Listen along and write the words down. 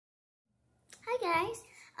Hi guys,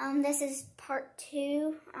 this is part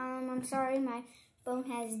 2. I'm sorry my phone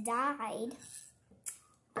has died,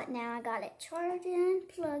 but now I got it charging,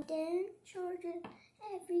 plugged in, charging,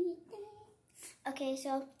 everything. Okay,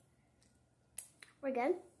 so we're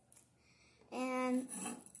good. And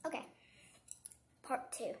okay,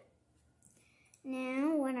 part 2.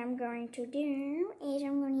 Now what I'm going to do is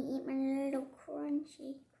I'm going to eat my little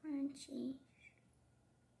crunchy.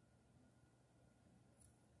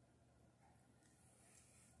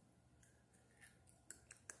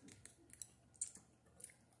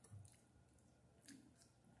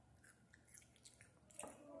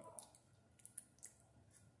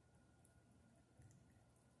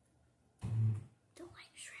 Don't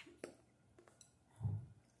like shrimp.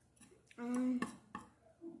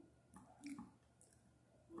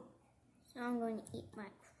 So I'm going to eat my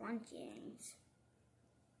crunchies.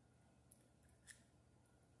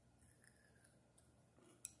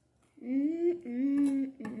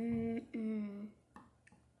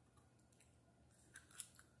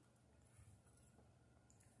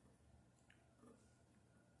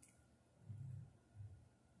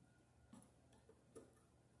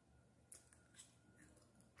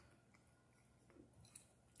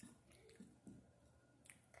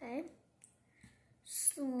 Okay,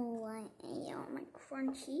 so I ate all my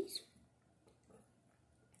crunchies,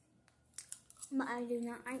 but I do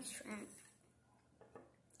not like shrimp.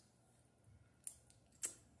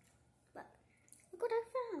 But look what I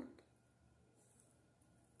found.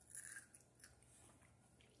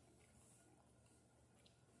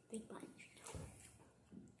 Big bunch.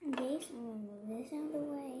 Okay, so I'm going to move this out of the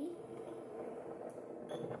way.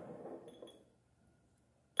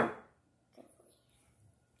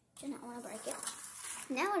 Do not want to break it.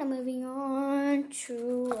 Now we're moving on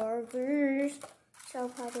to our burgers. So I'll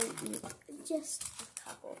probably eat just a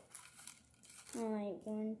couple. Alright,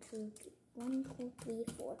 1, 2, 3,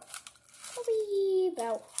 4. Probably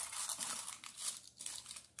about.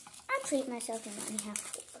 I'll treat myself and only have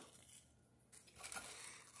 4.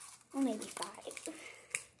 Or maybe 5.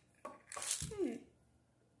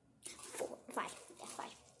 4, 5. Yeah,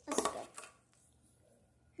 5. That's good.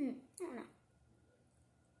 I don't know.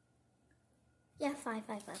 Yeah, 5.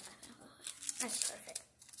 That's perfect.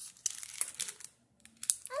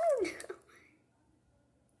 I don't know.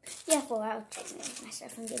 Yeah, 4. I'll check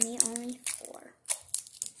myself and give me only 4.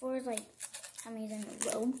 4 is like how many's in a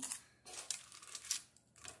row?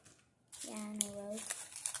 Yeah, in a row.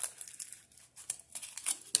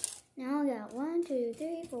 Now I got 1, 2,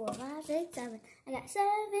 3, 4, 5, 6, 7. I got 7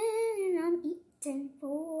 and I'm eating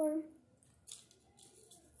 4.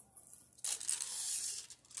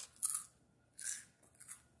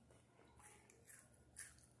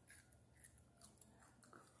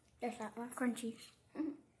 Just like my crunchies.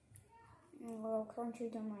 And a little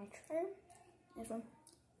crunchies on my tray. This one.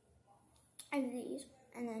 And these.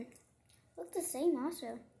 And then look the same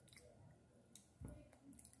also.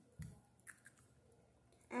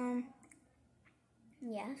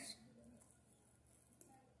 Yes.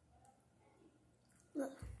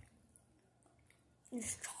 Look.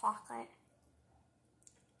 It's chocolate.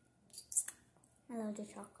 I love the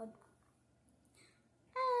chocolate.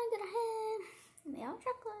 I'm gonna have milk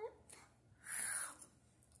chocolate.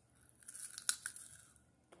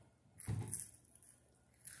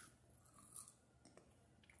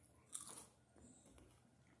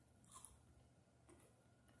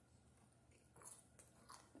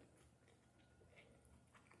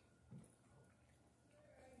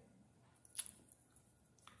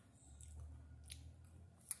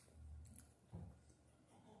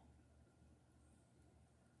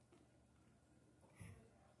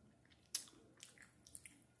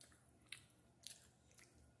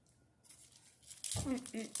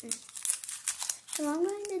 So what I'm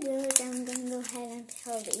going to do is I'm going to go ahead and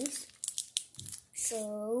peel these.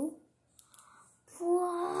 So,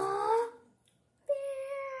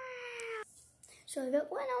 so I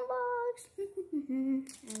got one on box. I'm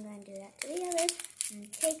going to do that to the other. And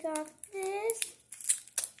take off this.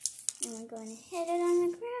 And I'm going to hit it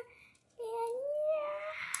on the ground. And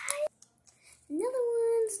yeah! Another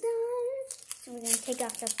one's done. So we're going to take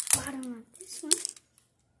off the bottom of this one.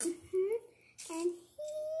 And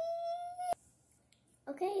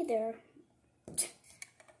okay, they're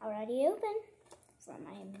already open from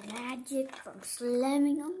my magic from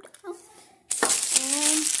slamming them down.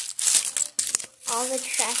 And all the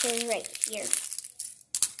trash is right here.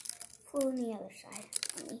 Full on the other side.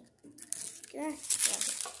 Let me get that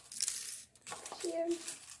here.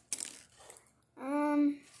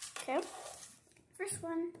 Okay. First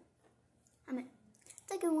one.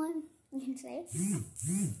 Second one, you can say.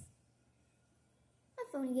 My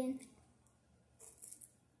phone again.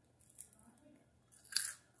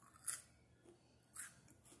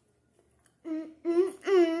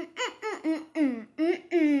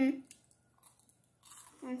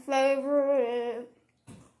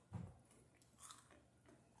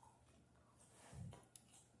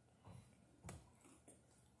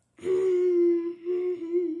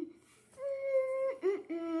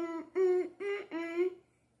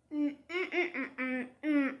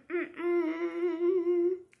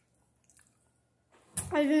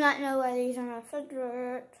 I do not know why these are my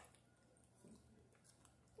favorite.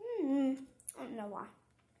 I don't know why.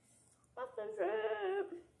 My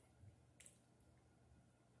favorite.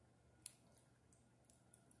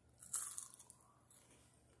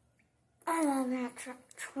 I love that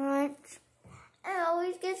crunch. It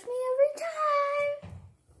always gets me every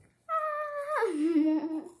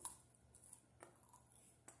time.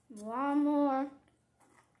 One more.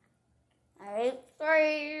 I ate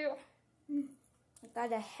 3. I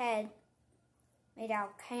got a head made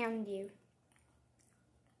out of candy.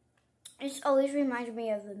 It always reminds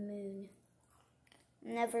me of the moon.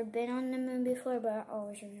 Never been on the moon before, but it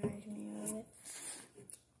always reminds me of it.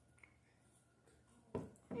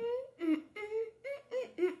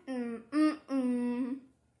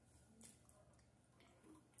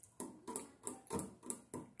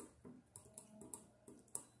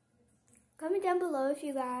 Comment down below if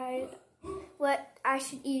you guys what I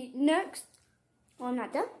should eat next. Well, I'm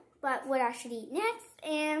not done, but what I should eat next,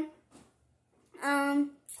 and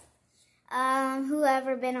who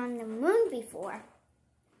ever been on the moon before.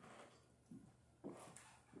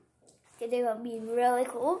 It would be really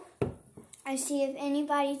cool. I see if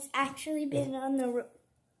anybody's actually been on the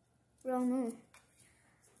real moon.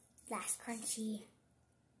 Last crunchy.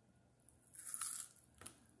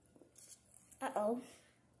 Uh-oh.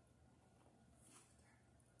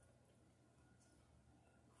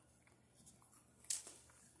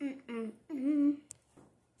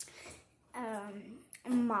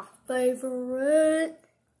 My favorite.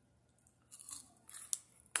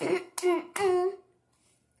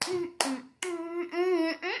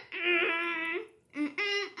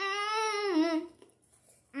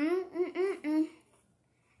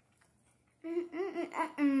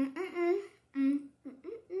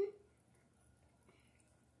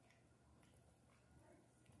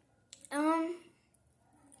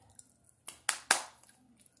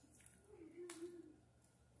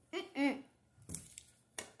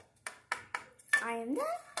 I am done.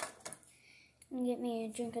 Get me a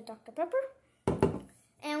drink of Dr. Pepper.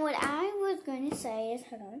 And what I was going to say is,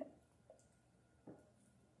 hold on.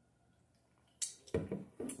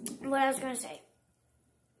 What I was going to say.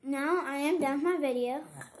 Now I am done with my video.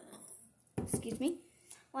 Excuse me.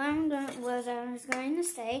 What I was going to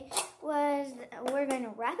say was we're going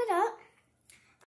to wrap it up.